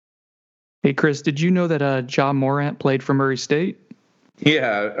Hey, Chris, did you know that Ja Morant played for Murray State?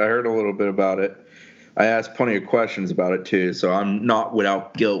 Yeah, I heard a little bit about it. I asked plenty of questions about it too, so I'm not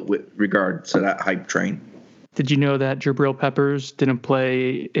without guilt with regard to that hype train. Did you know that Jabril Peppers didn't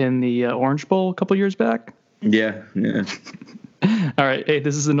play in the Orange Bowl a couple years back? Yeah. All right. Hey,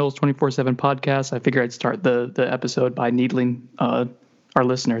 this is the Knowles 24/7 podcast. I figured I'd start the episode by needling our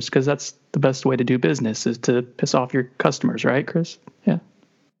listeners because that's the best way to do business is to piss off your customers, right, Chris? Yeah.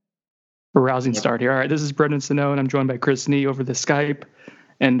 A rousing start here. All right. This is Brendan Sano, and I'm joined by Chris Nee over the Skype.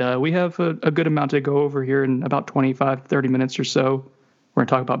 And we have a good amount to go over here in about 25, 30 minutes or so. We're going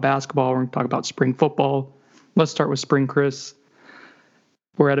to talk about basketball. We're going to talk about spring football. Let's start with spring, Chris.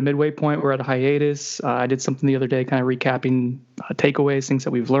 We're at a midway point. We're at a hiatus. I did something the other day kind of recapping takeaways, things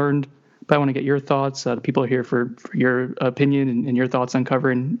that we've learned. But I want to get your thoughts. The people are here for your opinion and your thoughts on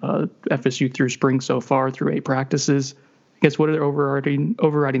covering FSU through spring so far, through 8 practices. I guess what are the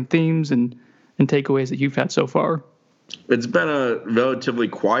overriding themes and takeaways that you've had so far? It's been a relatively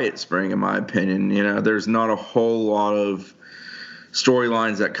quiet spring, in my opinion. You know, there's not a whole lot of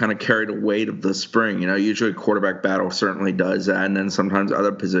storylines that kind of carry the weight of the spring. You know, usually quarterback battle certainly does that, and then sometimes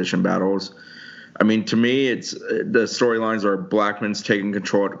other position battles. I mean, to me, it's the storylines are Blackman's taking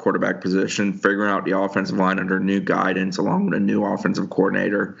control at the quarterback position, figuring out the offensive line under new guidance along with a new offensive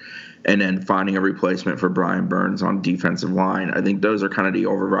coordinator, and then finding a replacement for Brian Burns on defensive line. I think those are kind of the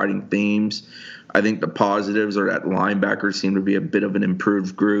overriding themes. I think the positives are that linebackers seem to be a bit of an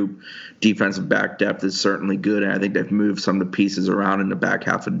improved group. Defensive back depth is certainly good, and I think they've moved some of the pieces around in the back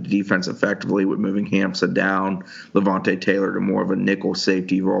half of the defense effectively with moving Hamza down, Levante Taylor to more of a nickel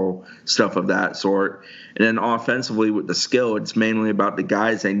safety role, stuff of that sort. And then offensively with the skill, it's mainly about the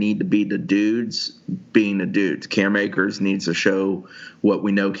guys they need to be the dudes being the dudes. Cam Akers needs to show what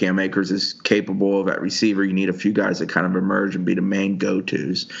we know Cam Akers is capable of at receiver. You need a few guys that kind of emerge and be the main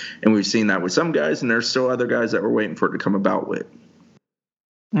go-tos. And we've seen that with some guys, and there's still other guys that we're waiting for it to come about with.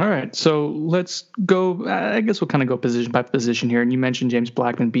 All right, so let's go. I guess we'll kind of go position by position here. And you mentioned James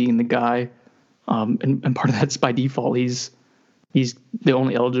Blackman being the guy, and part of that's by default. He's the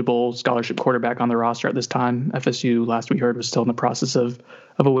only eligible scholarship quarterback on the roster at this time. FSU, last we heard, was still in the process of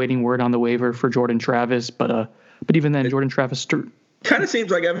awaiting word on the waiver for Jordan Travis, but even then, Jordan Travis kind of seems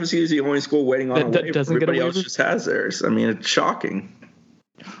like FSU is the only school waiting on a waiver. Everybody else just has theirs. I mean, it's shocking.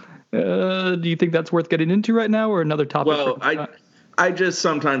 Do you think that's worth getting into right now, or another topic? Well, I just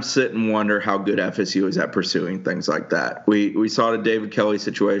sometimes sit and wonder how good FSU is at pursuing things like that. We saw the David Kelly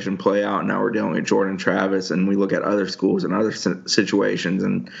situation play out, and now we're dealing with Jordan Travis, and we look at other schools and other situations,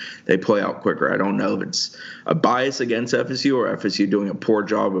 and they play out quicker. I don't know if it's a bias against FSU or FSU doing a poor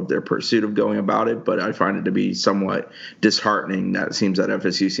job of their pursuit of going about it, but I find it to be somewhat disheartening that it seems that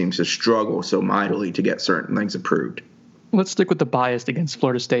FSU seems to struggle so mightily to get certain things approved. Let's stick with the biased against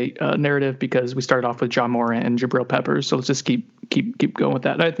Florida State narrative because we started off with Ja Morant and Jabril Peppers. So let's just keep going with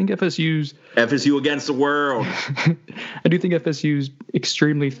that. And I think FSU against the world. I do think FSU's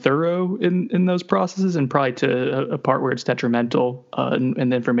extremely thorough in those processes, and probably to a part where it's detrimental in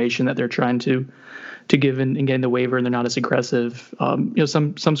the information that they're trying to give in getting the waiver, and they're not as aggressive.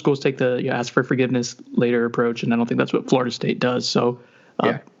 Some schools take the ask for forgiveness later approach, and I don't think that's what Florida State does. So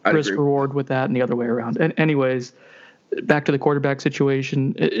risk reward with that, and the other way around. And anyways. Back to the quarterback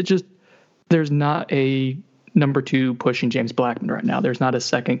situation, it just there's not a number 2 pushing James Blackman right now. There's not a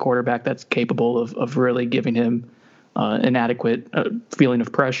second quarterback that's capable of really giving him an adequate feeling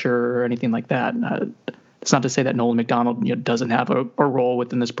of pressure or anything like that. It's not to say that Nolan McDonald doesn't have a role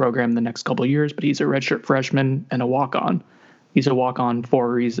within this program in the next couple of years, but he's a redshirt freshman and a walk-on. He's a walk-on for a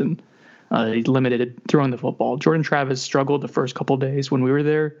reason. He's limited at throwing the football. Jordan Travis struggled the first couple of days when we were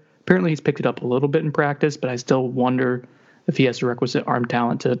there. Apparently he's picked it up a little bit in practice, but I still wonder if he has the requisite arm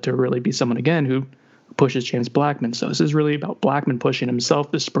talent to really be someone, again, who pushes James Blackman. So this is really about Blackman pushing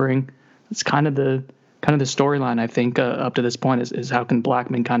himself this spring. It's kind of the storyline, I think, up to this point is how can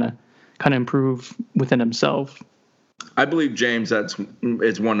Blackman kind of improve within himself. I believe James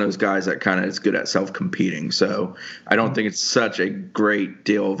is one of those guys that kind of is good at self-competing. So I don't think it's such a great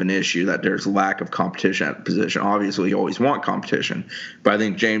deal of an issue that there's lack of competition at the position. Obviously, you always want competition, but I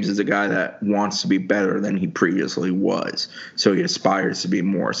think James is a guy that wants to be better than he previously was. So he aspires to be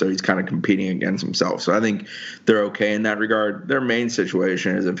more. So he's kind of competing against himself. So I think they're okay in that regard. Their main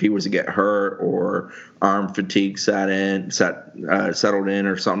situation is if he was to get hurt or arm fatigue settled in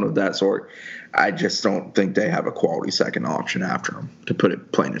or something of that sort. I just don't think they have a quality second option after him, to put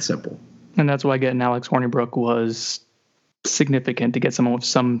it plain and simple. And that's why getting Alex Hornibrook was significant, to get someone with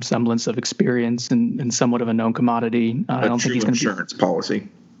some semblance of experience and somewhat of a known commodity. I don't think he's going to be insurance policy.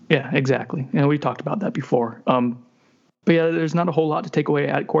 Yeah, exactly. And we've talked about that before. But yeah, there's not a whole lot to take away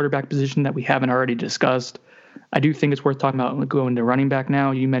at quarterback position that we haven't already discussed. I do think it's worth talking about going to running back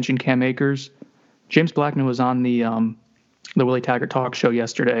now. You mentioned Cam Akers. James Blackman was on the Willie Taggart talk show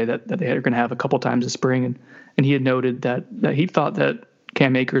yesterday that they are going to have a couple times this spring, and he had noted that he thought that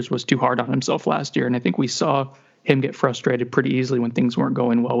Cam Akers was too hard on himself last year, and I think we saw him get frustrated pretty easily when things weren't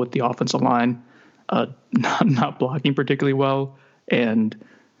going well with the offensive line, not blocking particularly well, and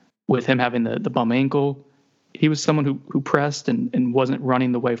with him having the bum ankle. He was someone who pressed and wasn't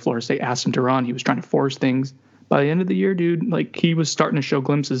running the way Florida State asked him to run. He was trying to force things. By the end of the year, dude, like he was starting to show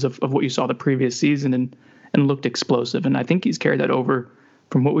glimpses of what you saw the previous season and looked explosive. And I think he's carried that over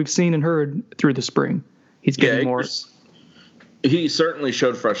from what we've seen and heard through the spring. He's getting more. He certainly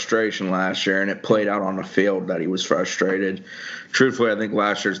showed frustration last year, and it played out on the field that he was frustrated. Truthfully, I think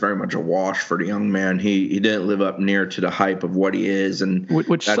last year's very much a wash for the young man. He didn't live up near to the hype of what he is, and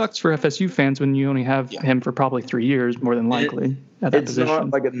which sucks for FSU fans when you only have him for probably 3 years, more than likely, at that position. It's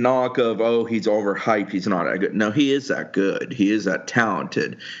not like a knock of, he's overhyped, he's not that good. No, he is that good. He is that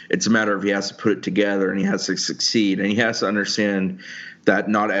talented. It's a matter of he has to put it together, and he has to succeed, and he has to understand that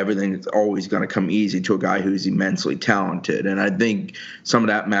not everything is always going to come easy to a guy who's immensely talented. And I think some of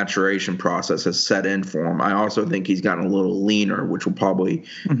that maturation process has set in for him. I also think he's gotten a little leaner, which will probably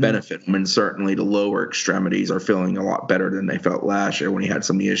benefit him. And certainly the lower extremities are feeling a lot better than they felt last year when he had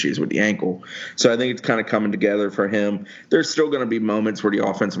some of the issues with the ankle. So I think it's kind of coming together for him. There's still going to be moments where the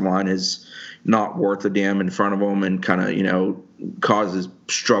offensive line is not worth a damn in front of him and kind of, causes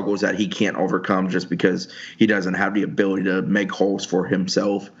struggles that he can't overcome just because he doesn't have the ability to make holes for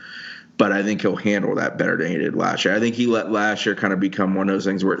himself. But I think he'll handle that better than he did last year. I think he let last year kind of become one of those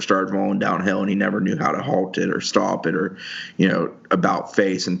things where it started rolling downhill and he never knew how to halt it or stop it or, about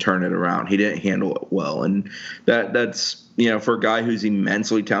face and turn it around. He didn't handle it well. And that's, for a guy who's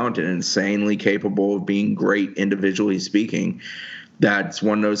immensely talented and insanely capable of being great individually speaking, that's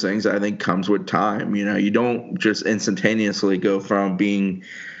one of those things I think comes with time. You don't just instantaneously go from being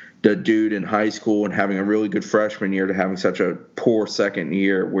the dude in high school and having a really good freshman year to having such a poor second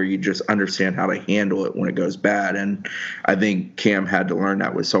year where you just understand how to handle it when it goes bad. And I think Cam had to learn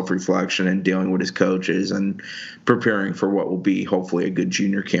that with self-reflection and dealing with his coaches and preparing for what will be hopefully a good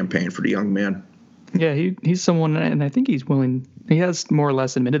junior campaign for the young man. Yeah, he's someone, and I think he has more or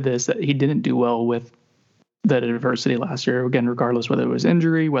less admitted this, that he didn't do well with that adversity last year, again, regardless whether it was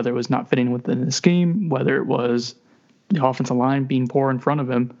injury, whether it was not fitting within the scheme, whether it was the offensive line being poor in front of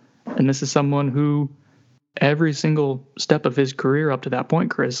him. And this is someone who every single step of his career up to that point,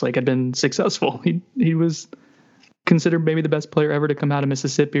 Chris, had been successful. He was considered maybe the best player ever to come out of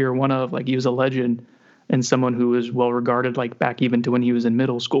Mississippi, or one of, he was a legend and someone who was well regarded, back even to when he was in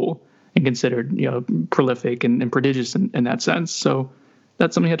middle school and considered, prolific and prodigious in that sense. So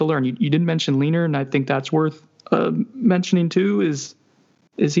that's something you had to learn. You didn't mention leaner, and I think that's worth mentioning too. Is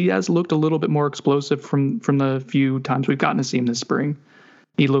he has looked a little bit more explosive from the few times we've gotten to see him this spring.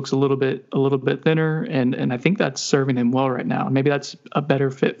 He looks a little bit thinner, and I think that's serving him well right now. Maybe that's a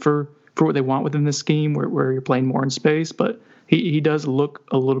better fit for what they want within the scheme, where you're playing more in space. But he does look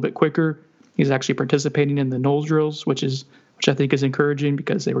a little bit quicker. He's actually participating in the Knowles drills, which I think is encouraging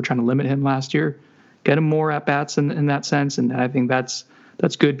because they were trying to limit him last year. Get him more at bats in that sense, and I think that's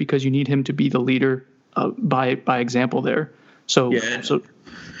good because you need him to be the leader by example there. So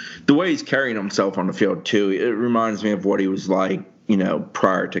the way he's carrying himself on the field too, it reminds me of what he was like,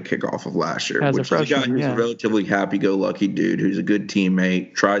 prior to kickoff of last year. As a freshman, who's a relatively happy-go-lucky dude who's a good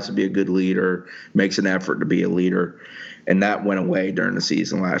teammate, tries to be a good leader, makes an effort to be a leader. And that went away during the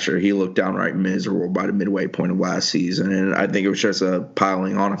season last year. He looked downright miserable by the midway point of last season. And I think it was just a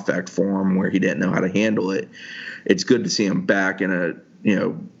piling on effect for him where he didn't know how to handle it. It's good to see him back in a,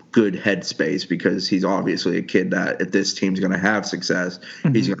 good headspace because he's obviously a kid that if this team's going to have success,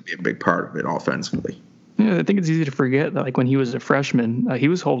 he's going to be a big part of it offensively. Yeah, I think it's easy to forget that when he was a freshman, he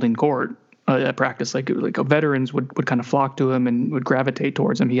was holding court at practice. Veterans would kind of flock to him and would gravitate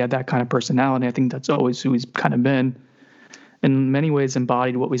towards him. He had that kind of personality. I think that's always who he's kind of been. In many ways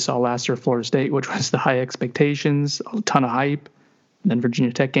embodied what we saw last year at Florida State, which was the high expectations, a ton of hype. And then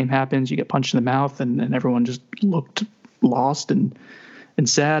Virginia Tech game happens, you get punched in the mouth, and everyone just looked lost and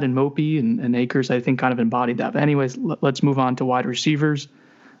sad and mopey, and Akers, I think, kind of embodied that. But anyways, let's move on to wide receivers.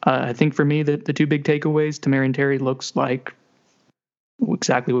 I think for me, the two big takeaways, Tamarian Terry looks like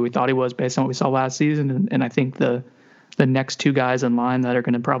exactly what we thought he was based on what we saw last season. And I think the next two guys in line that are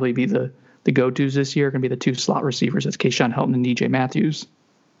going to probably be the go-tos this year are going to be the two slot receivers. That's Keyshawn Helton and DJ Matthews.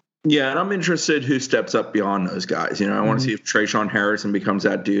 Yeah, and I'm interested who steps up beyond those guys. I want to see if Trayshawn Harrison becomes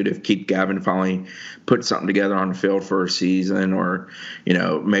that dude, if Keith Gavin finally puts something together on the field for a season, or,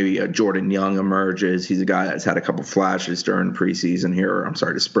 maybe a Jordan Young emerges. He's a guy that's had a couple flashes during preseason here, or I'm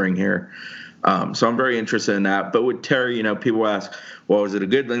sorry, the spring here. So I'm very interested in that. But with Terry, people ask, well, is it a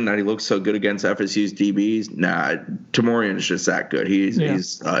good thing that he looks so good against FSU's DBs? Nah, Tamorian is just that good.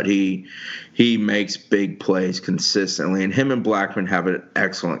 He makes big plays consistently, and him and Blackman have an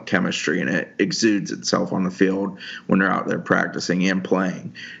excellent chemistry, and it exudes itself on the field when they're out there practicing and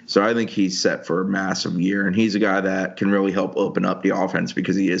playing. So I think he's set for a massive year, and he's a guy that can really help open up the offense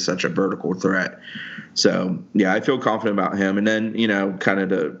because he is such a vertical threat. So, yeah, I feel confident about him. And then, kind of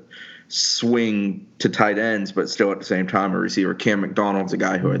the swing to tight ends, but still at the same time a receiver. Cam McDonald's a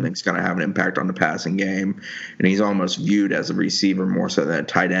guy who I think is going to have an impact on the passing game, and he's almost viewed as a receiver more so than a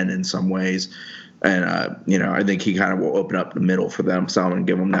tight end in some ways. And I think he kind of will open up the middle for them some and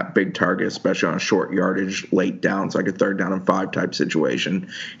give them that big target, especially on a short yardage, late downs, like a 3rd down and 5 type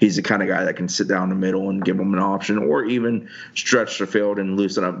situation. He's the kind of guy that can sit down the middle and give them an option, or even stretch the field and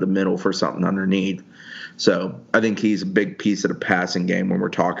loosen up the middle for something underneath. So I think he's a big piece of the passing game when we're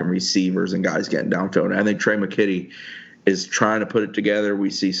talking receivers and guys getting downfield. And I think Trey McKitty is trying to put it together. We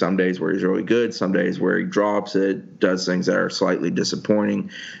see some days where he's really good, some days where he drops it, does things that are slightly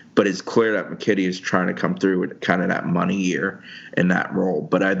disappointing. But it's clear that McKitty is trying to come through with kind of that money year in that role.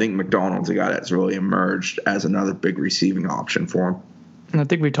 But I think McDonald's a guy that's really emerged as another big receiving option for him. And I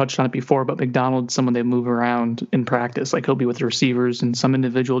think we touched on it before, but McDonald's someone they move around in practice. Like, he'll be with the receivers in some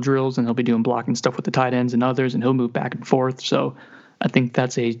individual drills, and he'll be doing blocking stuff with the tight ends and others, and he'll move back and forth. So I think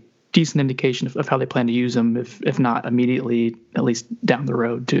that's a decent indication of how they plan to use him, if not immediately, at least down the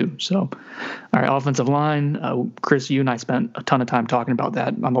road too. So, all right, offensive line. Chris, you and I spent a ton of time talking about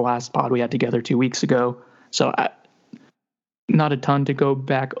that on the last pod we had together 2 weeks ago. So not a ton to go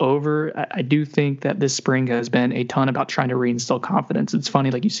back over. I do think that this spring has been a ton about trying to reinstill confidence. It's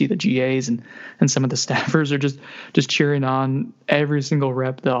funny, like, you see the GAs and some of the staffers are just cheering on every single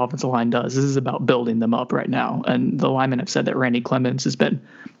rep the offensive line does. This is about building them up right now. And the linemen have said that Randy Clements has been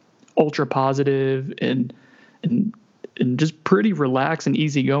ultra positive and just pretty relaxed and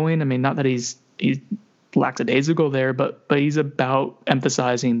easygoing. I mean, not that he's lackadaisical there, but he's about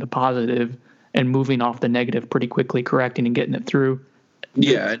emphasizing the positive and moving off the negative pretty quickly, correcting and getting it through.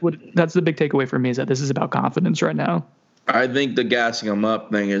 Yeah. That's the big takeaway for me, is that this is about confidence right now. I think the gassing him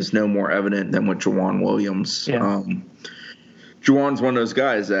up thing is no more evident than with Juwan Williams. Yeah. Juwan's one of those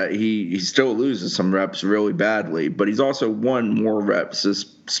guys that he still loses some reps really badly, but he's also won more reps this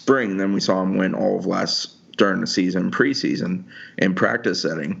spring than we saw him win all of during the season, preseason, in practice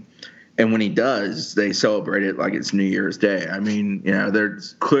setting. And when he does, they celebrate it like it's New Year's Day. I mean, they're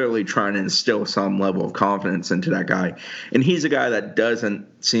clearly trying to instill some level of confidence into that guy. And he's a guy that doesn't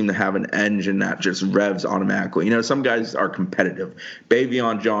seem to have an engine that just revs automatically. Some guys are competitive.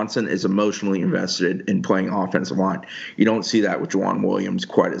 Bavion Johnson is emotionally invested in playing offensive line. You don't see that with Juwan Williams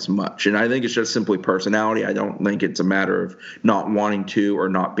quite as much. And I think it's just simply personality. I don't think it's a matter of not wanting to or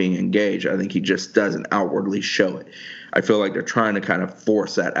not being engaged. I think he just doesn't outwardly show it. I feel like they're trying to kind of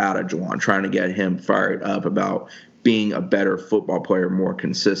force that out of Juwan, trying to get him fired up about being a better football player more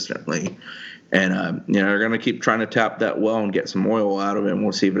consistently. And, they're going to keep trying to tap that well and get some oil out of it, and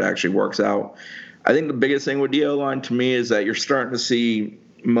we'll see if it actually works out. I think the biggest thing with the O-line to me is that you're starting to see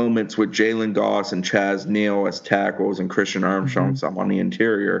moments with Jalen Goss and Chaz Neal as tackles and Christian Armstrong some on the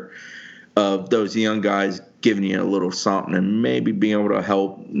interior of those young guys giving you a little something and maybe being able to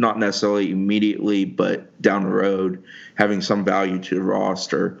help, not necessarily immediately, but down the road, having some value to the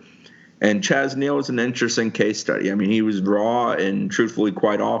roster. And Chaz Neal is an interesting case study. I mean, he was raw and truthfully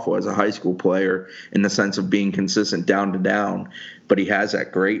quite awful as a high school player in the sense of being consistent down to down. But he has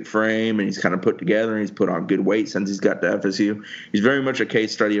that great frame, and he's kind of put together, and he's put on good weight since he's got to FSU. He's very much a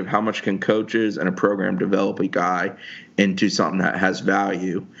case study of how much can coaches and a program develop a guy into something that has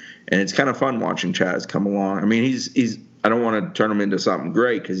value. And it's kind of fun watching Chaz come along. I mean, he's I don't want to turn him into something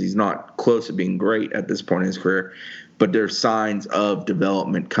great because he's not close to being great at this point in his career. But there's signs of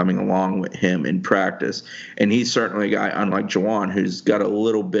development coming along with him in practice. And he's certainly a guy, unlike Juwan, who's got a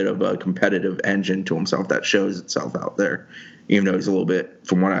little bit of a competitive engine to himself that shows itself out there, even though he's a little bit,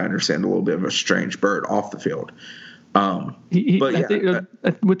 from what I understand, a little bit of a strange bird off the field. I think,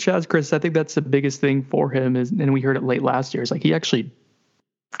 with Chaz, Chris, I think that's the biggest thing for him is, and we heard it late last year, is like he actually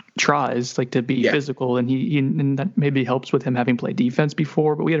tries to be physical, and and that maybe helps with him having played defense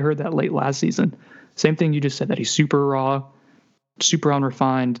before, but we had heard that late last season. Same thing you just said, that he's super raw, super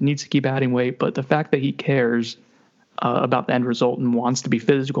unrefined, needs to keep adding weight, but the fact that he cares about the end result and wants to be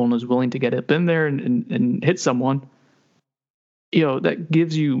physical and is willing to get up in there and hit someone, that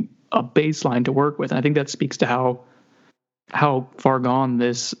gives you a baseline to work with. And I think that speaks to how far gone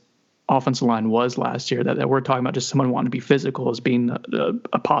this offensive line was last year, that we're talking about just someone wanting to be physical as being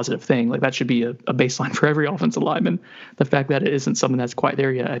a positive thing. Like that should be a baseline for every offensive lineman. The fact that it isn't something that's quite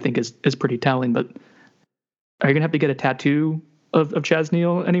there yet, I think is pretty telling. But are you going to have to get a tattoo of Chaz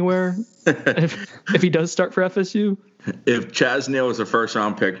Neal anywhere if he does start for FSU? If Chaz Neal is a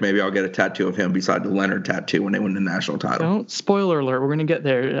first-round pick, maybe I'll get a tattoo of him beside the Leonard tattoo when they win the national title. Don't spoiler alert. We're going to get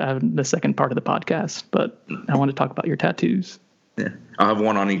there in the second part of the podcast, but I want to talk about your tattoos. Yeah, I'll have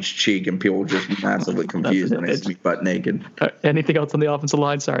one on each cheek, and people will just be massively confused when they see me butt naked. Anything else on the offensive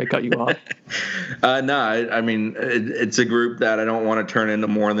line? Sorry, I cut you off. No, I mean, it's a group that I don't want to turn into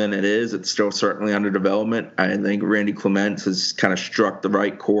more than it is. It's still certainly under development. I think Randy Clements has kind of struck the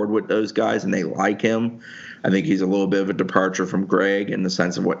right chord with those guys, and they like him. I think he's a little bit of a departure from Greg in the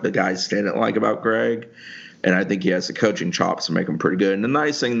sense of what the guys didn't like about Greg. And I think he has the coaching chops to make him pretty good. And the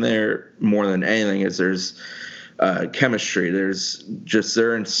nice thing there, more than anything, is there's chemistry.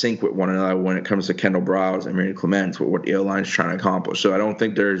 They're in sync with one another when it comes to Kendall Browse and Randy Clements with what the O-line is trying to accomplish. So I don't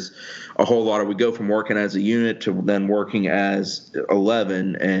think there's a whole lot of, we go from working as a unit to then working as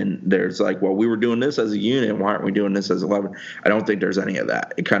 11, and there's like, well, we were doing this as a unit, why aren't we doing this as 11? I don't think there's any of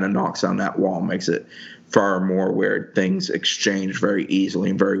that. It kind of knocks down that wall, makes it far more where things exchange very easily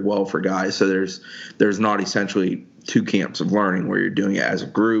and very well for guys. So there's not essentially two camps of learning where you're doing it as a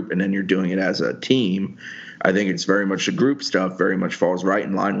group and then you're doing it as a team. I think it's very much the group stuff very much falls right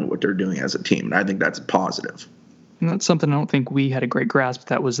in line with what they're doing as a team, and I think that's a positive. And that's something I don't think we had a great grasp.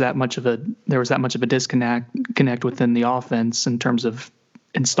 There was that much of a disconnect within the offense in terms of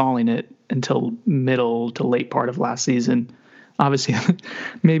installing it until middle to late part of last season. Obviously,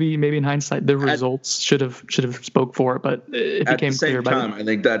 maybe in hindsight, the results should have spoke for it, but it became clear. At the same time, I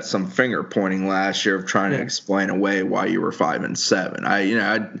think that's some finger pointing last year of trying to explain away why you were 5-7.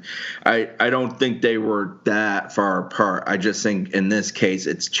 I don't think they were that far apart. I just think in this case,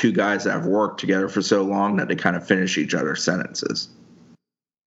 it's two guys that have worked together for so long that they kind of finish each other's sentences.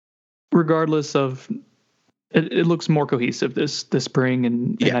 Regardless of, it looks more cohesive this spring,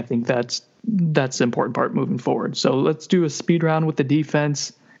 and I think that's the important part moving forward. So let's do a speed round with the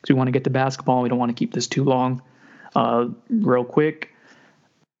defense because we want to get to basketball. We don't want to keep this too long. Real quick,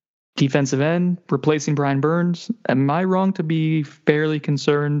 defensive end, replacing Brian Burns. Am I wrong to be fairly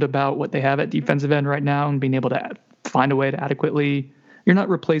concerned about what they have at defensive end right now and being able to find a way to adequately? You're not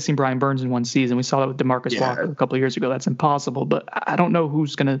replacing Brian Burns in one season. We saw that with DeMarcus Walker a couple of years ago. That's impossible. But I don't know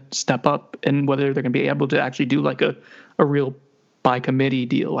who's going to step up and whether they're going to be able to actually do like a real by committee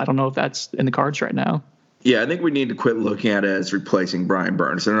deal. I don't know if that's in the cards right now. Yeah, I think we need to quit looking at it as replacing Brian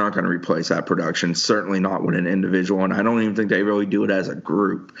Burns. They're not going to replace that production, certainly not with an individual, and I don't even think they really do it as a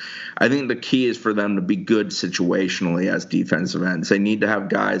group. I think the key is for them to be good situationally as defensive ends. They need to have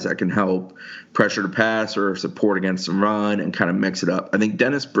guys that can help pressure the pass or support against the run and kind of mix it up. I think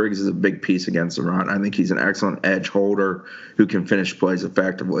Dennis Briggs is a big piece against the run. I think he's an excellent edge holder who can finish plays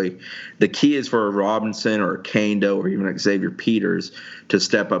effectively. The key is for a Robinson or a Kando or even Xavier Peters to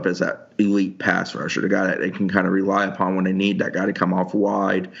step up as that elite pass rusher, the guy that they can kind of rely upon when they need that guy to come off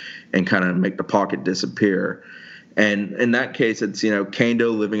wide and kind of make the pocket disappear. And in that case, it's,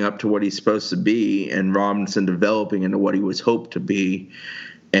 Kando living up to what he's supposed to be and Robinson developing into what he was hoped to be.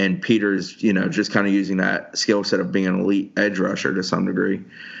 And Peters, just kind of using that skill set of being an elite edge rusher to some degree,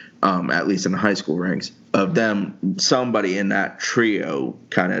 at least in the high school ranks, of them, somebody in that trio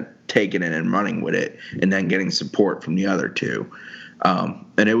kind of taking it and running with it and then getting support from the other two.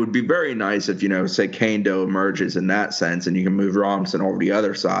 And it would be very nice if, say Kando emerges in that sense and you can move Robinson over the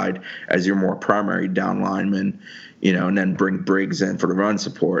other side as your more primary down lineman, and then bring Briggs in for the run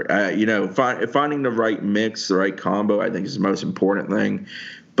support. Finding the right mix, the right combo, I think is the most important thing.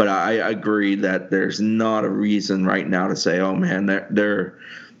 But I agree that there's not a reason right now to say, oh, man, they're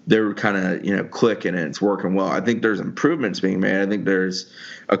kind of, clicking and it's working well. I think there's improvements being made. I think there's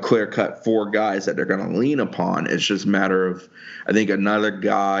a clear-cut 4 guys that they're going to lean upon. It's just a matter of, I think another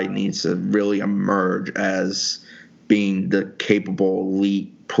guy needs to really emerge as being the capable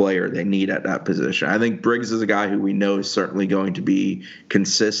elite player they need at that position. I think Briggs is a guy who we know is certainly going to be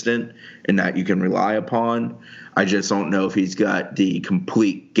consistent and that you can rely upon. I just don't know if he's got the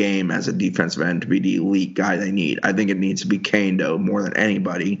complete game as a defensive end to be the elite guy they need. I think it needs to be Kando more than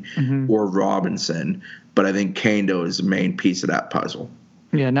anybody or Robinson, but I think Kando is the main piece of that puzzle.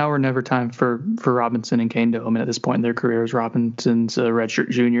 Yeah, now or never time for Robinson and Kando. I mean, at this point in their careers, Robinson's a redshirt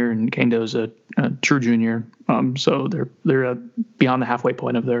junior and Kando's a true junior. So they're beyond the halfway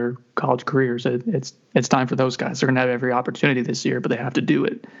point of their college careers. It's time for those guys. They're going to have every opportunity this year, but they have to do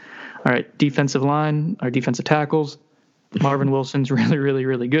it. All right, defensive line, our defensive tackles. Marvin Wilson's really, really,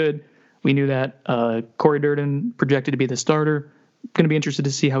 really good. We knew that. Corey Durden projected to be the starter. Going to be interested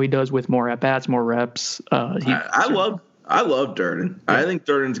to see how he does with more at-bats, more reps. I love Durden. Yeah. I think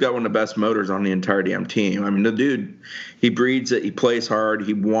Durden's got one of the best motors on the entire damn team. I mean, the dude, he breeds it. He plays hard.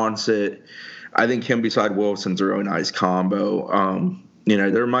 He wants it. I think him beside Wilson's a really nice combo.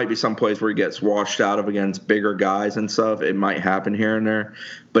 There might be some plays where he gets washed out of against bigger guys and stuff. It might happen here and there.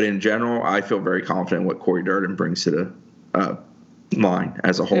 But in general, I feel very confident in what Corey Durden brings to the line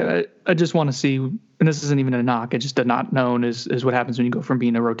as a whole. Yeah, I just want to see, and this isn't even a knock, it's just a not known is what happens when you go from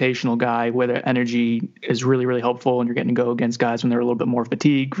being a rotational guy where the energy is really, really helpful and you're getting to go against guys when they're a little bit more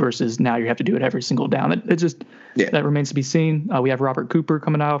fatigued versus now you have to do it every single down. That remains to be seen. We have Robert Cooper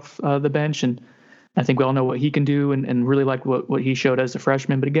coming off the bench, and I think we all know what he can do and really like what he showed as a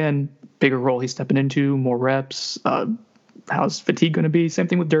freshman. But again, bigger role he's stepping into, more reps. How's fatigue going to be? Same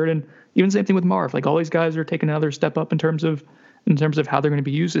thing with Durden. Even same thing with Marv. Like all these guys are taking another step up in terms of how they're going to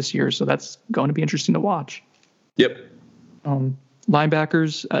be used this year. So that's going to be interesting to watch. Yep.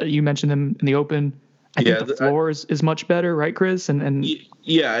 Linebackers, you mentioned them in the open. I think the floor is much better, right, Chris?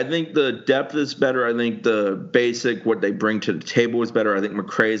 Yeah, I think the depth is better. I think the basic, what they bring to the table is better. I think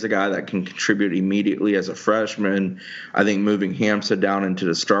McCray is a guy that can contribute immediately as a freshman. I think moving Hamsah down into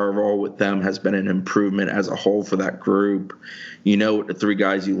the star role with them has been an improvement as a whole for that group. The three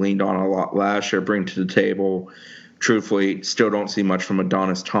guys you leaned on a lot last year bring to the table. Truthfully, still don't see much from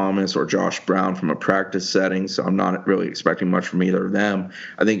Adonis Thomas or Josh Brown from a practice setting, so I'm not really expecting much from either of them.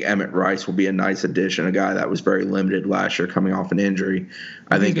 I think Emmett Rice will be a nice addition, a guy that was very limited last year coming off an injury.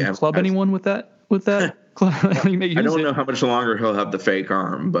 I think he can club anyone with that I don't know how much longer he'll have the fake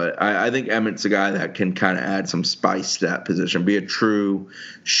arm, but I think Emmett's a guy that can kind of add some spice to that position, be a true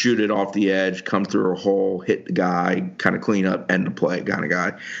shoot it off the edge, come through a hole, hit the guy, kind of clean up, end the play kind of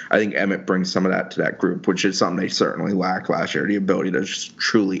guy. I think Emmett brings some of that to that group, which is something they certainly lacked last year, the ability to just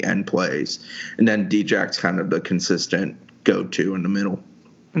truly end plays. And then D-Jack's kind of the consistent go-to in the middle.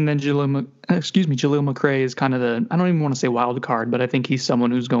 And then Jaleel McCray is kind of I don't even want to say wild card, but I think he's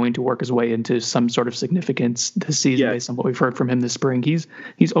someone who's going to work his way into some sort of significance this season based on what we've heard from him this spring. He's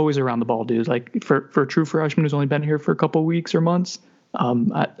always around the ball, dude. Like for a true freshman who's only been here for a couple of weeks or months,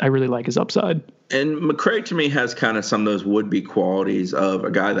 I really like his upside. And McCray to me has kind of some of those would-be qualities of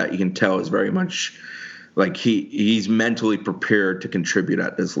a guy that you can tell is very much like he's mentally prepared to contribute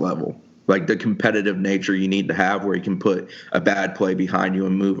at this level. Like the competitive nature you need to have where you can put a bad play behind you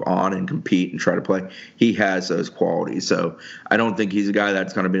and move on and compete and try to play. He has those qualities. So I don't think he's a guy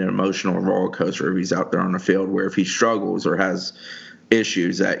that's going to be an emotional roller coaster if he's out there on the field where if he struggles or has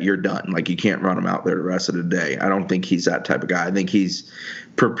issues that you're done. Like you can't run him out there the rest of the day. I don't think he's that type of guy. I think he's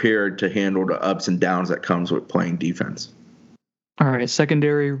prepared to handle the ups and downs that comes with playing defense. All right,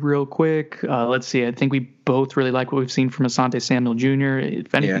 secondary real quick. Let's see. I think we both really like what we've seen from Asante Samuel Jr.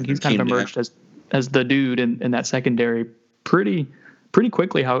 If anything, he's kind of emerged as the dude in that secondary pretty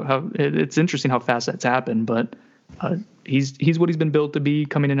quickly. How it's interesting how fast that's happened, but he's what he's been built to be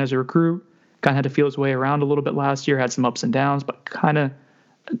coming in as a recruit. Kind of had to feel his way around a little bit last year, had some ups and downs, but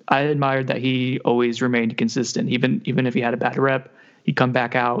I admired that he always remained consistent. Even if he had a bad rep, he'd come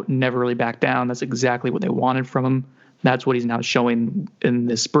back out, never really back down. That's exactly what they wanted from him. That's what he's now showing in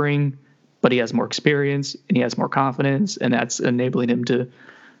this spring, but he has more experience and he has more confidence, and that's enabling him to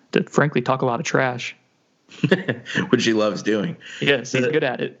frankly talk a lot of trash. Which he loves doing. Yes, he's good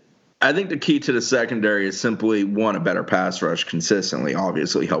at it. I think the key to the secondary is simply, one, a better pass rush consistently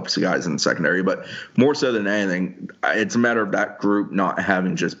obviously helps the guys in the secondary, but more so than anything, it's a matter of that group not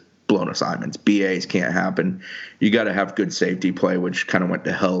having just blown assignments. BAs can't happen. You got to have good safety play, which kind of went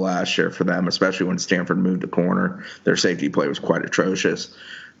to hell last year for them, especially when Stanford moved the corner. Their safety play was quite atrocious.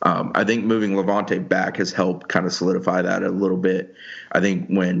 I think moving Levante back has helped kind of solidify that a little bit. I think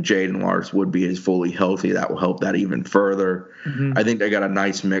when Jaden Lars Woodby is fully healthy, that will help that even further. Mm-hmm. I think they got a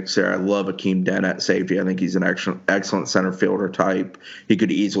nice mix there. I love Akeem Dent at safety. I think he's an excellent center fielder type. He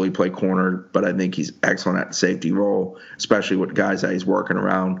could easily play corner, but I think he's excellent at the safety role, especially with guys that he's working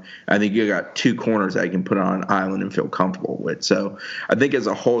around. I think you got two corners that you can put on an island and feel comfortable with. So I think as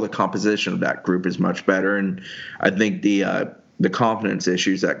a whole, the composition of that group is much better. And I think the confidence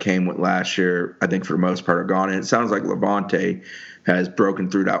issues that came with last year, I think for the most part are gone. And it sounds like Levante has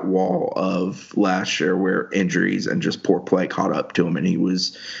broken through that wall of last year where injuries and just poor play caught up to him, and he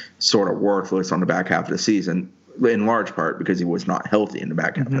was sort of worthless on the back half of the season, in large part because he was not healthy in the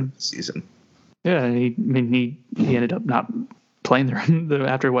back half of the season. Yeah, he ended up not playing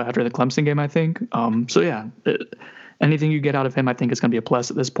after the Clemson game, I think. Anything you get out of him, I think, is going to be a plus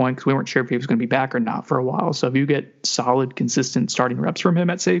at this point because we weren't sure if he was going to be back or not for a while. So if you get solid, consistent starting reps from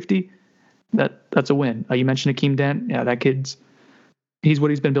him at safety, that that's a win. You mentioned Akeem Dent. Yeah, that he's what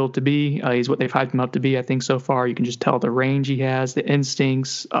he's been built to be. He's what they've hyped him up to be, I think, so far. You can just tell the range he has, the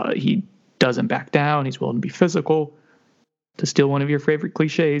instincts. He doesn't back down. He's willing to be physical. To steal one of your favorite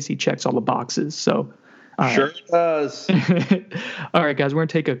cliches, he checks all the boxes. So, sure does. All right, guys, we're going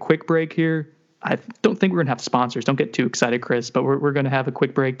to take a quick break here. I don't think we're going to have sponsors. Don't get too excited, Chris, but we're going to have a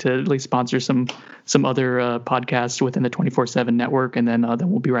quick break to at least sponsor some other podcasts within the 24/7 network, and then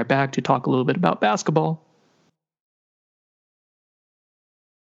we'll be right back to talk a little bit about basketball.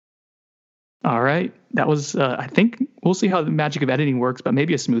 All right, that was. I think we'll see how the magic of editing works, but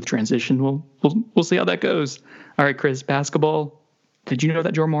maybe a smooth transition. We'll see how that goes. All right, Chris, basketball. Did you know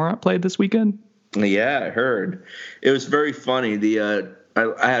that Ja Morant played this weekend? Yeah, I heard. It was very funny.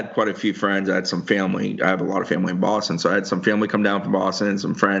 I had quite a few friends. I had some family. I have a lot of family in Boston, so I had some family come down from Boston and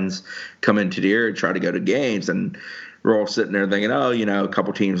some friends come into the area to try to go to games. And we're all sitting there thinking, a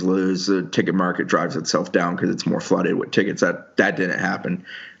couple teams lose, the ticket market drives itself down because it's more flooded with tickets. That didn't happen.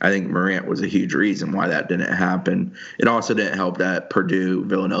 I think Morant was a huge reason why that didn't happen. It also didn't help that Purdue,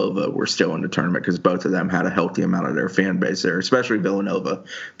 Villanova were still in the tournament because both of them had a healthy amount of their fan base there, especially Villanova.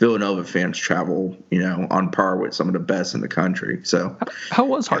 Villanova fans travel, on par with some of the best in the country. So, how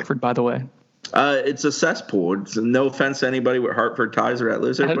was Hartford, by the way? It's a cesspool. It's no offense to anybody with Hartford ties or that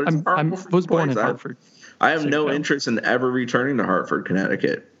lives there, but I was born in Hartford. I have no interest in ever returning to Hartford,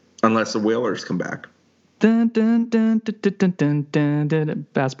 Connecticut, unless the Whalers come back. Dun, dun, dun, dun, dun, dun, dun, dun.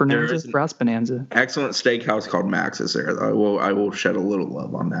 Brass Bonanza. Excellent steakhouse called Max's there. I will shed a little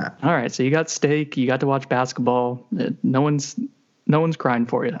love on that. All right, so you got steak, you got to watch basketball. No one's crying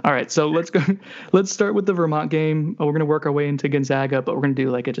for you. All right, so let's go. Let's start with the Vermont game. We're going to work our way into Gonzaga, but we're going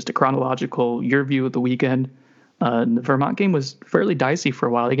to do just a chronological your view of the weekend. The Vermont game was fairly dicey for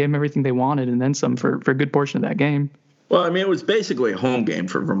a while. They gave them everything they wanted and then some for a good portion of that game. Well, I mean, it was basically a home game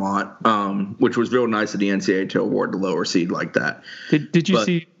for Vermont, which was real nice of the NCAA to award the lower seed like that. Did you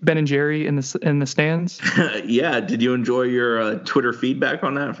see Ben and Jerry in the stands? Yeah. Did you enjoy your Twitter feedback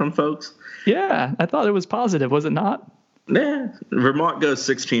on that from folks? Yeah, I thought it was positive. Was it not? Yeah. Vermont goes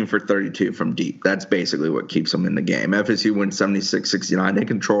 16 for 32 from deep. That's basically what keeps them in the game. FSU wins 76-69. They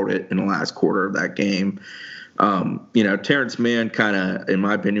controlled it in the last quarter of that game. Terrence Mann kind of, in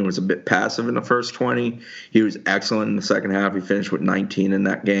my opinion, was a bit passive in the first 20. He was excellent in the second half. He finished with 19 in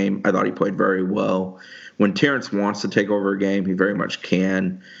that game. I thought he played very well. When Terrence wants to take over a game, he very much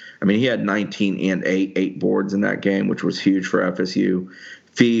can. I mean, he had 19 and 8 boards in that game, which was huge for FSU.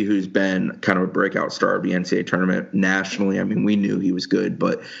 Fee, who's been kind of a breakout star of the NCAA tournament nationally. I mean, we knew he was good,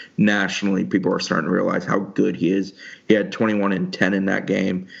 but nationally, people are starting to realize how good he is. He had 21 and 10 in that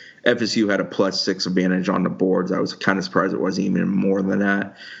game. FSU had a +6 advantage on the boards. I was kind of surprised it wasn't even more than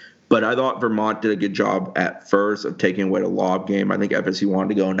that. But I thought Vermont did a good job at first of taking away the lob game. I think FSU wanted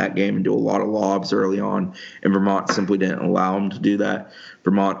to go in that game and do a lot of lobs early on, and Vermont simply didn't allow them to do that.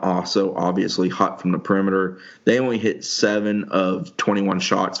 Vermont also obviously hot from the perimeter. They only hit 7 of 21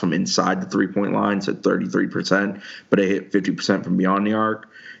 shots from inside the three-point line, so 33%, but they hit 50% from beyond the arc,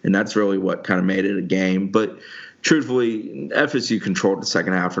 and that's really what kind of made it a game. But truthfully, FSU controlled the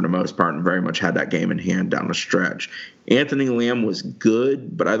second half for the most part and very much had that game in hand down the stretch. Anthony Lamb was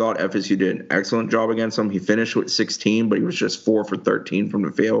good, but I thought FSU did an excellent job against him. He finished with 16, but he was just 4 for 13 from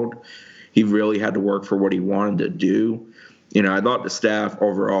the field. He really had to work for what he wanted to do. I thought the staff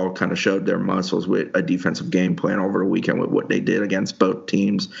overall kind of showed their muscles with a defensive game plan over the weekend with what they did against both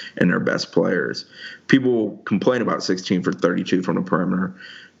teams and their best players. People complain about 16 for 32 from the perimeter,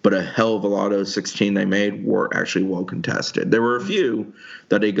 but a hell of a lot of those 16 they made were actually well contested. There were a few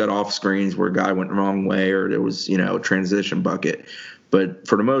that they got off screens where a guy went the wrong way or there was, a transition bucket. But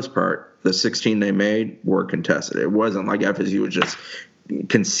for the most part, the 16 they made were contested. It wasn't like FSU was just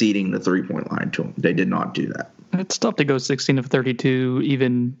conceding the three-point line to them. They did not do that. It's tough to go 16 of 32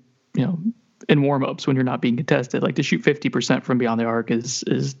 even, in warm-ups when you're not being contested. Like to shoot 50% from beyond the arc is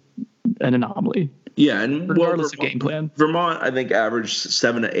an anomaly. Yeah, and regardless of game plan. Vermont, I think, averaged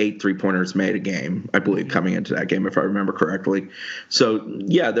 7 to 8 3-pointers made a game, I believe, coming into that game, if I remember correctly. So,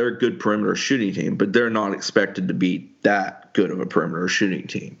 yeah, they're a good perimeter shooting team, but they're not expected to be that good of a perimeter shooting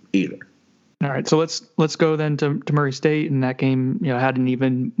team either. All right, so let's go then to Murray State, and that game had an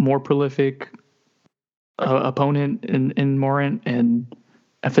even more prolific opponent in Morant, and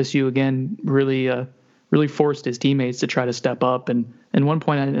FSU again really forced his teammates to try to step up. And one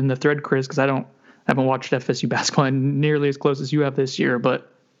point in the thread, Chris, because I haven't watched FSU basketball nearly as close as you have this year,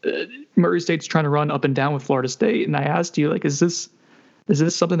 but Murray State's trying to run up and down with Florida State, and I asked you, is this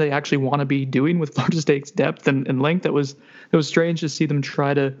something they actually want to be doing with Florida State's depth and length? It was strange to see them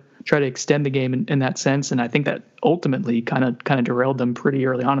try to extend the game in that sense, and I think that ultimately kind of derailed them pretty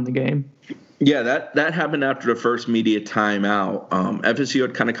early on in the game. Yeah, that happened after the first media timeout. FSU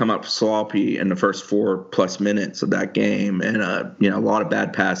had kind of come up sloppy in the first 4+ minutes of that game, and a lot of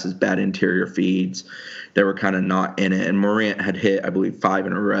bad passes, bad interior feeds. They were kind of not in it, and Morant had hit, I believe, 5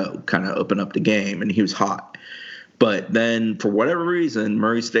 in a row, kind of open up the game, and he was hot. But then, for whatever reason,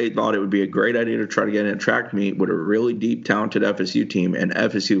 Murray State thought it would be a great idea to try to get in a track meet with a really deep, talented FSU team, and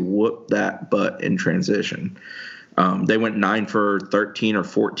FSU whooped that butt in transition. They went 9 for 13 or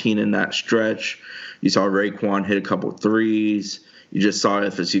 14 in that stretch. You saw Raekwon hit a couple threes. You just saw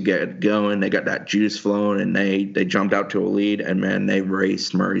FSU get going. They got that juice flowing, and they jumped out to a lead, and, man, they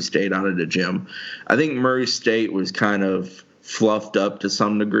raced Murray State out of the gym. I think Murray State was kind of fluffed up to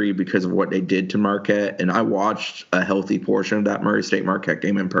some degree because of what they did to Marquette, and I watched a healthy portion of that Murray State-Marquette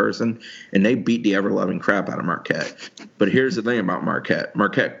game in person, and they beat the ever-loving crap out of Marquette. But here's the thing about Marquette.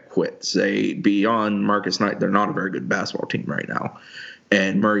 Marquette quits. Beyond Marcus Knight, they're not a very good basketball team right now.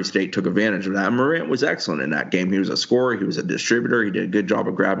 And Murray State took advantage of that. And Morant was excellent in that game. He was a scorer. He was a distributor. He did a good job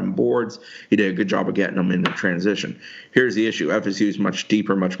of grabbing boards. He did a good job of getting them into transition. Here's the issue. FSU is much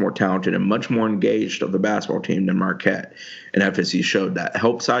deeper, much more talented, and much more engaged of the basketball team than Marquette. And FSU showed that.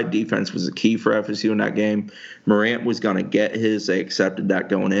 Help side defense was the key for FSU in that game. Morant was going to get his. They accepted that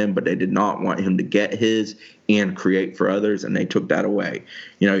going in, but they did not want him to get his and create for others, and they took that away.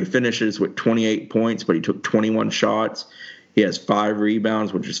 He finishes with 28 points, but he took 21 shots. He has 5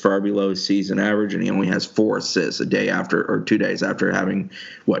 rebounds, which is far below his season average, and he only has 4 assists 2 days after having,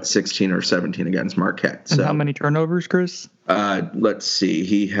 16 or 17 against Marquette. So, and how many turnovers, Chris? Let's see.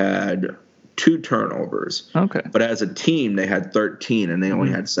 He had 2 turnovers. Okay. But as a team, they had 13, and they only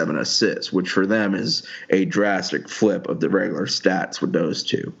had 7 assists, which for them is a drastic flip of the regular stats with those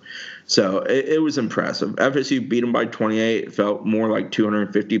 2. So it was impressive. FSU beat them by 28. It felt more like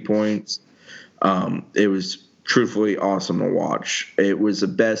 250 points. It was truthfully awesome to watch. It was the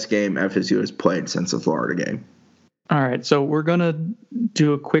best game FSU has played since the Florida game. All right, so we're going to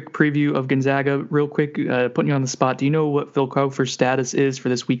do a quick preview of Gonzaga real quick, putting you on the spot. Do you know what Phil Cofer's status is for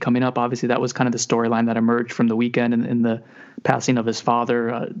this week coming up? Obviously, that was kind of the storyline that emerged from the weekend in the passing of his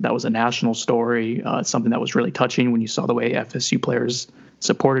father. That was a national story, something that was really touching when you saw the way FSU players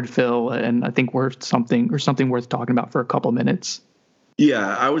supported Phil, and I think something worth talking about for a couple minutes.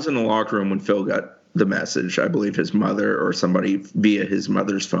 Yeah, I was in the locker room when Phil got the message. I believe his mother or somebody via his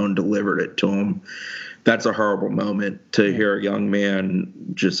mother's phone delivered it to him. That's a horrible moment to hear a young man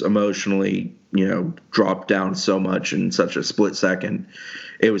just emotionally, drop down so much in such a split second.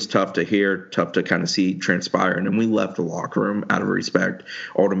 It was tough to hear, tough to kind of see transpire. And then we left the locker room out of respect.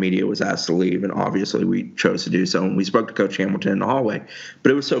 All the media was asked to leave, and obviously we chose to do so. And we spoke to Coach Hamilton in the hallway.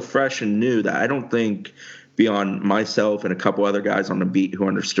 But it was so fresh and new that I don't think, beyond myself and a couple other guys on the beat who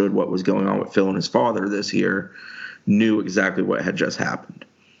understood what was going on with Phil and his father this year, knew exactly what had just happened.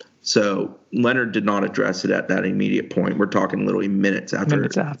 So Leonard did not address it at that immediate point. We're talking literally minutes after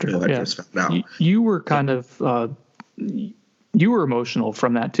Phil had just found out. You were kind of you were emotional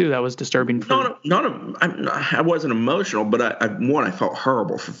from that too. That was disturbing. I wasn't emotional, but I felt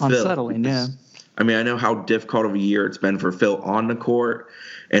horrible for Phil. Unsettling, yeah. I mean, I know how difficult of a year it's been for Phil on the court,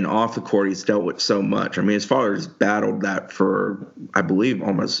 and off the court he's dealt with so much. I mean, his father's battled that for, I believe,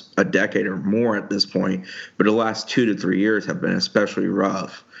 almost a decade or more at this point, but the last 2 to 3 years have been especially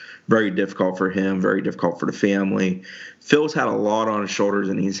rough. Very difficult for him, very difficult for the family. Phil's had a lot on his shoulders,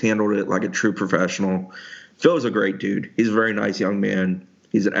 and he's handled it like a true professional. Phil's a great dude. He's a very nice young man.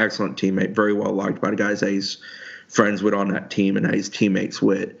 He's an excellent teammate, very well liked by the guys that he's friends with on that team and that he's teammates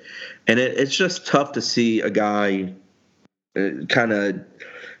with. And it's just tough to see a guy kind of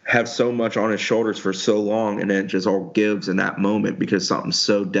have so much on his shoulders for so long, and then it just all gives in that moment because something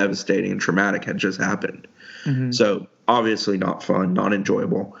so devastating and traumatic had just happened. Mm-hmm. So obviously not fun, not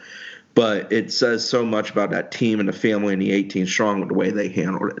enjoyable. But it says so much about that team and the family and the 18 strong with the way they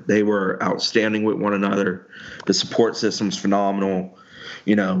handled it. They were outstanding with one another. The support system's phenomenal.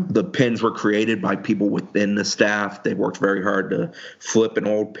 The pins were created by people within the staff. They worked very hard to flip an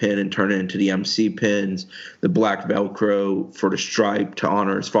old pin and turn it into the MC pins. The black Velcro for the stripe to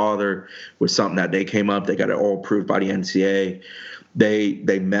honor his father was something that they came up. They got it all approved by the NCAA.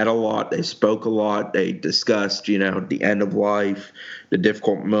 They met a lot. They spoke a lot. They discussed, the end of life, the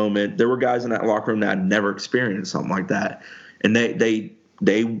difficult moment. There were guys in that locker room that had never experienced something like that. And they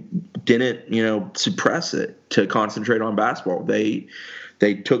didn't, suppress it to concentrate on basketball. They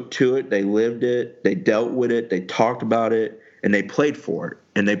took to it. They lived it. They dealt with it. They talked about it, and they played for it.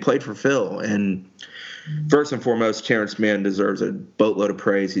 And they played for Phil. And first and foremost, Terrence Mann deserves a boatload of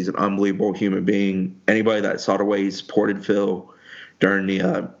praise. He's an unbelievable human being. Anybody that saw the way he supported Phil during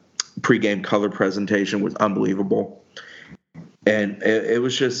the pregame color presentation was unbelievable. And it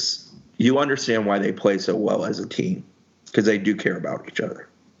was just, you understand why they play so well as a team, because they do care about each other.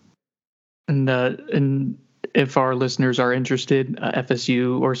 And if our listeners are interested,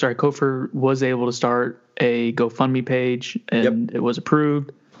 Kofor was able to start a GoFundMe page, and it was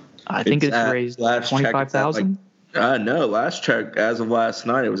approved. I think it's raised $25,000. No, last check as of last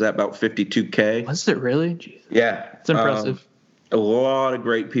night, it was at about $52K. Was it really? Jesus. Yeah, it's impressive. A lot of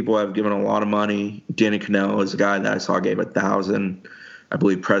great people have given a lot of money. Danny Cannell is a guy that I saw gave $1,000. I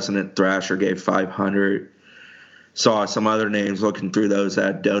believe President Thrasher gave $500. Saw some other names looking through those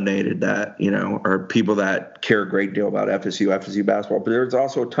that donated that, are people that care a great deal about FSU basketball. But there's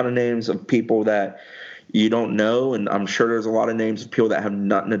also a ton of names of people that you don't know, and I'm sure there's a lot of names of people that have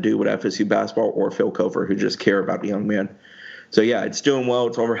nothing to do with FSU basketball or Phil Kofor who just care about the young man. So, yeah, it's doing well.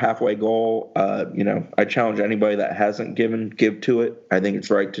 It's over halfway goal. I challenge anybody that hasn't give to it. I think it's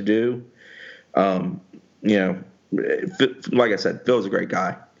right to do. Like I said, Phil's a great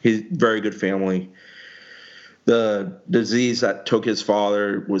guy. He's very good family. The disease that took his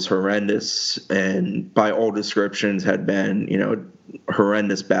father was horrendous, and by all descriptions had been, a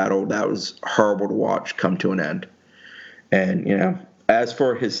horrendous battle that was horrible to watch come to an end. And, as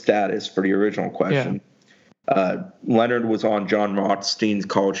for his status for the original question, Leonard was on John Rothstein's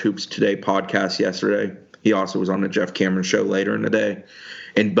College Hoops Today podcast yesterday. He also was on the Jeff Cameron show later in the day.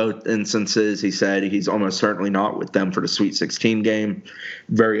 In both instances, he said he's almost certainly not with them for the Sweet 16 game.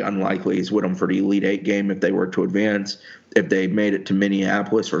 Very unlikely he's with them for the Elite 8 game if they were to advance. If they made it to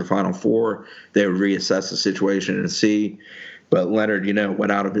Minneapolis for the Final Four, they would reassess the situation and see. But Leonard,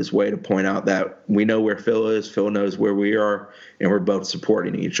 went out of his way to point out that we know where Phil is, Phil knows where we are, and we're both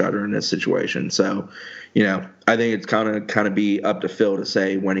supporting each other in this situation. So, I think it's kind of be up to Phil to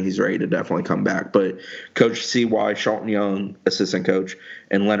say when he's ready to definitely come back. But Coach C.Y. Shelton Young, assistant coach,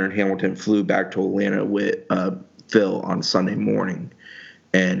 and Leonard Hamilton flew back to Atlanta with Phil on Sunday morning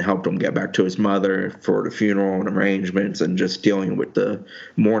and helped him get back to his mother for the funeral and arrangements and just dealing with the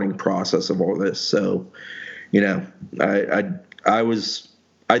mourning process of all this. So,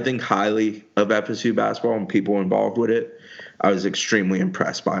 I think highly of FSU basketball and people involved with it. I was extremely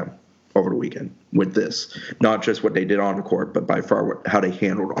impressed by them over the weekend with this. Not just what they did on the court, but by far how they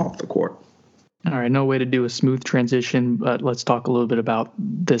handled off the court. All right, no way to do a smooth transition, but let's talk a little bit about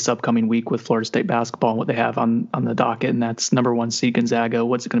this upcoming week with Florida State basketball and what they have on the docket, and that's number 1 seed Gonzaga.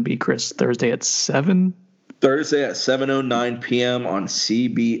 What's it going to be, Chris? Thursday at 7? Thursday at 7:09 p.m. on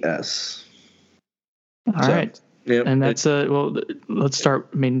CBS. All right. Yep. And that's let's start.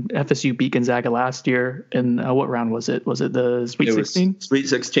 I mean, FSU beat Gonzaga last year, and what round was it? Was it the Sweet 16? Sweet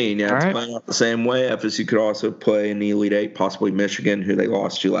 16, yeah. It's playing out the same way. FSU could also play in the Elite 8, possibly Michigan, who they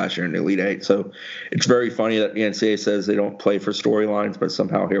lost to last year in the Elite 8. So it's very funny that the NCAA says they don't play for storylines, but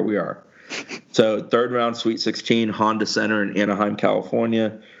somehow here we are. So third round, Sweet 16, Honda Center in Anaheim,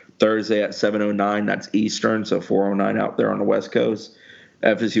 California, Thursday at 7:09. That's Eastern, so 4:09 out there on the West Coast.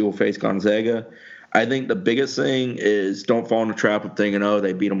 FSU will face Gonzaga. I think the biggest thing is don't fall in the trap of thinking,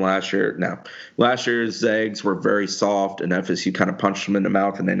 they beat them last year. No. Last year's Zags were very soft, and FSU kind of punched them in the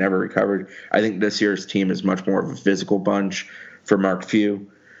mouth, and they never recovered. I think this year's team is much more of a physical bunch for Mark Few.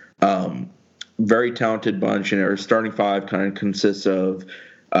 Very talented bunch, and their starting five kind of consists of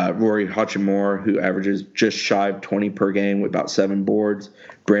Rory Hachimura, who averages just shy of 20 per game with about 7 boards.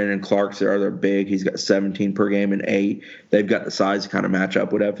 Brandon Clark's their other big. He's got 17 per game and 8. They've got the size to kind of match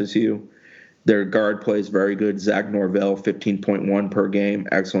up with FSU. Their guard plays very good. Zach Norvell, 15.1 per game,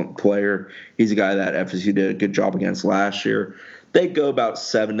 excellent player. He's a guy that FSU did a good job against last year. They go about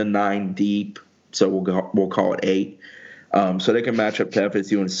 7 to 9 deep, so we'll call it 8. So they can match up to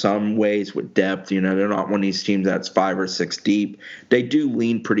FSU in some ways with depth. They're not one of these teams that's 5 or 6 deep. They do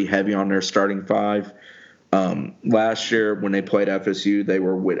lean pretty heavy on their starting 5. Last year when they played FSU, they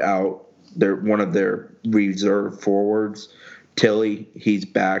were without one of their reserve forwards. Tilly, he's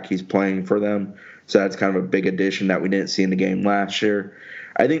back. He's playing for them. So that's kind of a big addition that we didn't see in the game last year.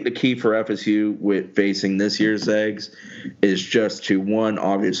 I think the key for FSU with facing this year's Zags is just to, one,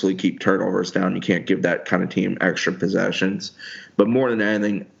 obviously keep turnovers down. You can't give that kind of team extra possessions. But more than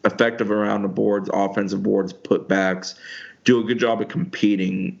anything, effective around the boards, offensive boards, putbacks, do a good job of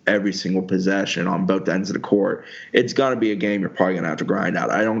competing every single possession on both ends of the court. It's going to be a game you're probably going to have to grind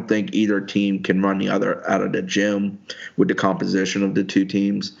out. I don't think either team can run the other out of the gym with the composition of the two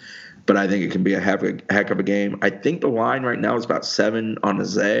teams, but I think it can be a heck of a game. I think the line right now is about 7 on the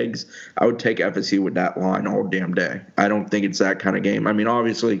Zags. I would take FSU with that line all damn day. I don't think it's that kind of game. I mean,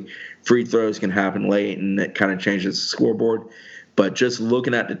 obviously, free throws can happen late, and it kind of changes the scoreboard. But just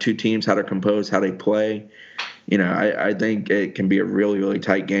looking at the two teams, how they're composed, how they play, I think it can be a really, really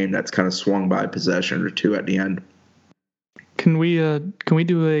tight game that's kind of swung by a possession or two at the end. Can we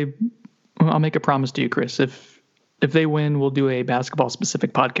do I'll make a promise to you, Chris. If they win, we'll do a basketball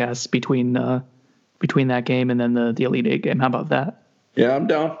specific podcast between that game and then the Elite Eight game. How about that? Yeah, I'm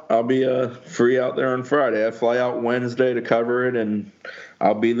down. I'll be free out there on Friday. I fly out Wednesday to cover it, and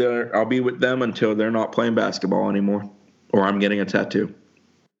I'll be there. I'll be with them until they're not playing basketball anymore, or I'm getting a tattoo.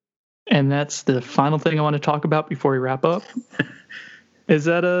 And that's the final thing I want to talk about before we wrap up. Is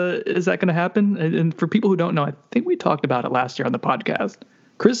that going to happen? And for people who don't know, I think we talked about it last year on the podcast.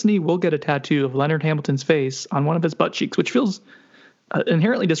 Chris Nee will get a tattoo of Leonard Hamilton's face on one of his butt cheeks, which feels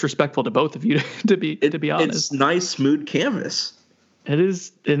inherently disrespectful to both of you, to be honest. It's nice, smooth canvas. It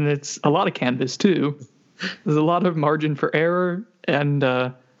is, and it's a lot of canvas too. There's a lot of margin for error, and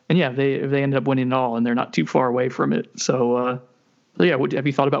yeah, if they end up winning it all, and they're not too far away from it. So yeah, have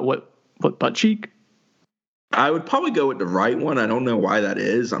you thought about what butt cheek? I would probably go with the right one. I don't know why that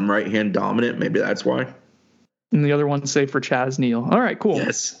is. I'm right hand dominant. Maybe that's why. And the other one's safe for Chaz Neal. All right, cool.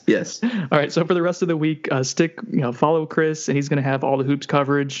 Yes. All right, so for the rest of the week, follow Chris, and he's going to have all the hoops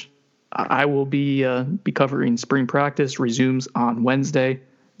coverage. I will be covering spring practice. Resumes on Wednesday.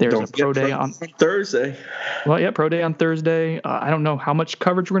 There's a pro day on Thursday. Well, yeah, pro day on Thursday. I don't know how much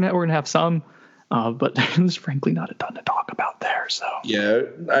coverage we're gonna have. We're gonna have some, but there's frankly not a ton to talk about there. So yeah,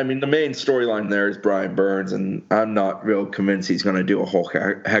 I mean the main storyline there is Brian Burns, and I'm not real convinced he's going to do a whole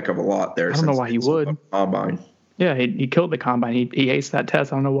heck of a lot there. I don't know why he would. Combine. Yeah, he killed the combine. He aced that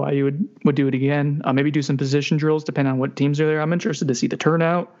test. I don't know why he would do it again. Maybe do some position drills depending on what teams are there. I'm interested to see the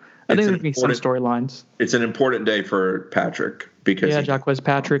turnout. I think there's going to be some storylines. It's an important day for Patrick because Jacquez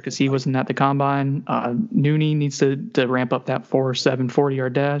Patrick, because he wasn't at the combine. Nooney needs to ramp up that 4.7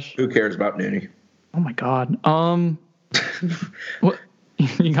 40-yard dash. Who cares about Nooney? Oh my God. What?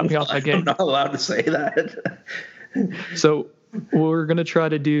 You got me off that game. I'm not allowed to say that. So we're going to try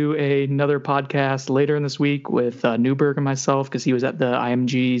to do another podcast later in this week with Newberg and myself, because he was at the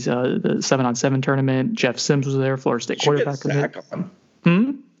IMG's the 7-on-7 tournament. Jeff Sims was there, Florida State quarterback.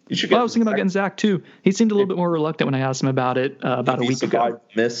 I was thinking about getting Zach too. He seemed a little bit more reluctant when I asked him about it about a week ago.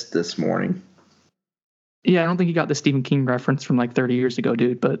 Missed this morning. Yeah, I don't think he got the Stephen King reference from like 30 years ago,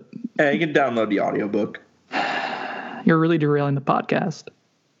 dude. But hey, you can download the audiobook. You're really derailing the podcast.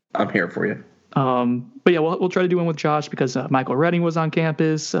 I'm here for you. But yeah, we'll try to do one with Josh because Michael Redding was on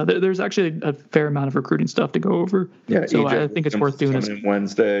campus. There's actually a fair amount of recruiting stuff to go over. Yeah, so I think it's worth doing this.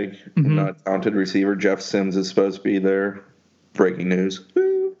 Wednesday, not talented receiver Jeff Sims is supposed to be there. Breaking news.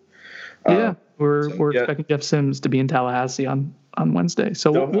 Yeah, we're expecting Jeff Sims to be in Tallahassee on Wednesday,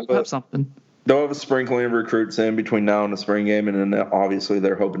 so we'll have something. They'll have a sprinkling of recruits in between now and the spring game, and then obviously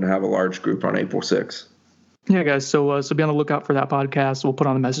they're hoping to have a large group on April 6th. Yeah, guys. So be on the lookout for that podcast. We'll put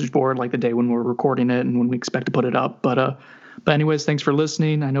on the message board like the day when we're recording it and when we expect to put it up. But anyways, thanks for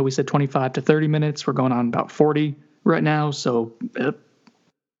listening. I know we said 25 to 30 minutes. We're going on about 40 right now. So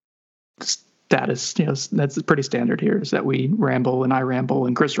status, that's pretty standard here, is that we ramble and I ramble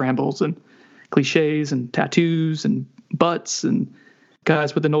and Chris rambles and cliches and tattoos and butts. And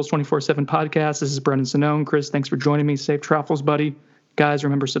guys, with the Noles 24/7 podcast, this is Brendan Sonnone. Chris, thanks for joining me. Safe travels, buddy. Guys,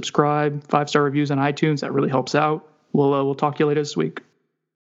 remember, subscribe, 5-star reviews on iTunes. That really helps out. We'll talk to you later this week.